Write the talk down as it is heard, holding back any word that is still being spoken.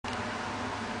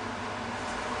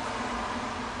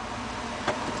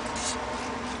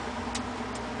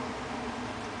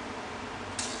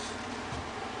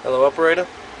Hello, operator?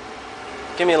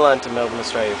 Give me a line to Melbourne,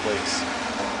 Australia, please.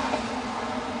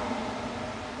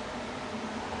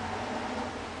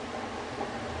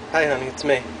 Hi, honey, it's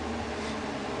me.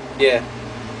 Yeah,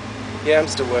 I'm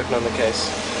still working on the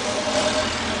case.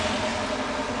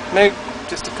 Maybe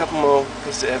just a couple more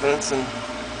pieces of evidence and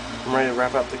I'm ready to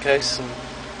wrap up the case and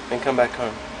then come back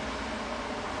home.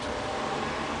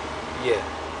 Yeah,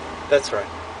 that's right.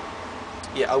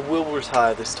 Yeah, I will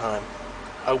retire this time.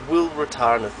 I will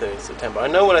retire on the 3rd of September. I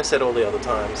know what I said all the other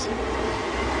times.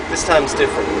 This time's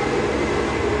different.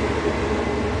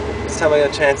 This time I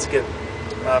got a chance to get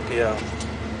RPL.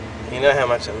 You know how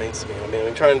much that means to me. I mean, I've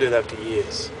been trying to do that for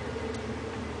years.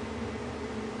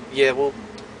 Yeah, well,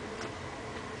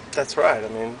 that's right. I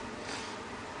mean,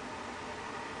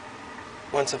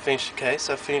 once I finish the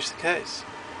case, I finish the case.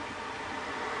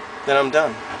 Then I'm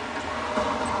done.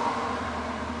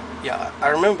 Yeah, I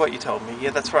remember what you told me. Yeah,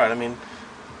 that's right. I mean,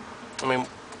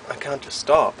 I can't just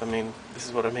stop. I mean, this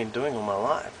is what I've been doing all my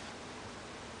life.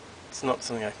 It's not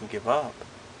something I can give up.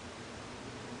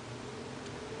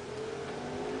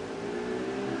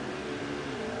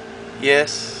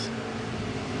 Yes,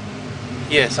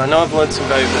 I know I've learned some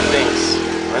valuable things.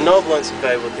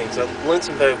 I've learned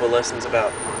some valuable lessons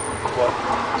about what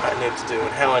I need to do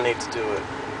and how I need to do it.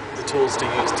 The tools to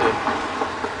use to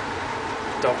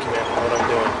document what I'm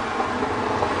doing.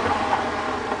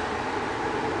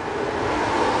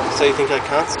 So you think I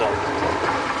can't stop?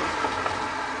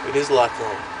 It is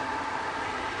lifelong.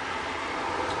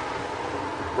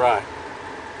 Right.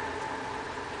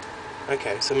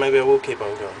 Okay, so maybe I will keep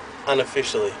on going.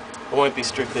 Unofficially. It won't be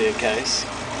strictly a case.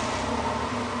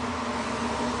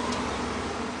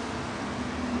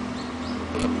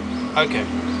 Okay.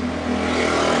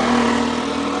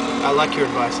 I like your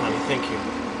advice, honey. Thank you.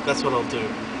 That's what I'll do.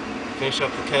 Finish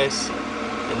up the case,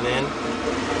 and then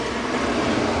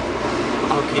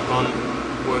I'll keep on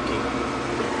working.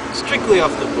 Strictly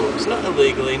off the books, not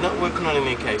illegally, not working on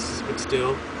any cases, but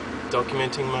still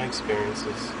documenting my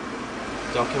experiences.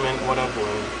 Document what I've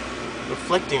learned,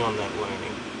 reflecting on that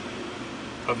learning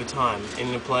over time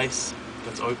in a place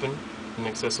that's open and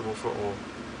accessible for all.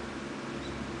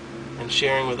 And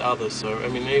sharing with others, so I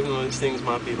mean, even though these things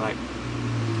might be like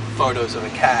photos of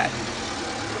a cat,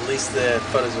 at least they're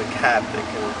photos of a cat that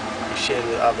can be shared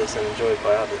with others and enjoyed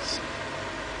by others.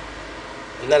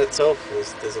 And that itself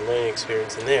there's a learning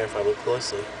experience in there if I look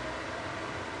closely.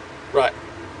 Right.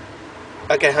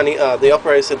 Okay, honey, the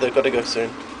operator said they've got to go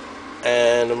soon,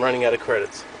 and I'm running out of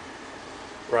credits.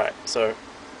 Right, so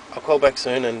I'll call back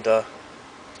soon and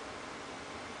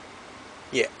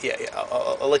yeah,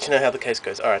 I'll let you know how the case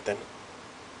goes. Alright then.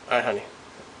 Alright, honey.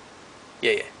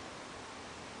 Yeah.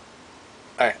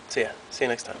 Alright, see ya. See you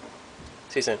next time.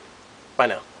 See you soon. Bye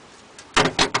now.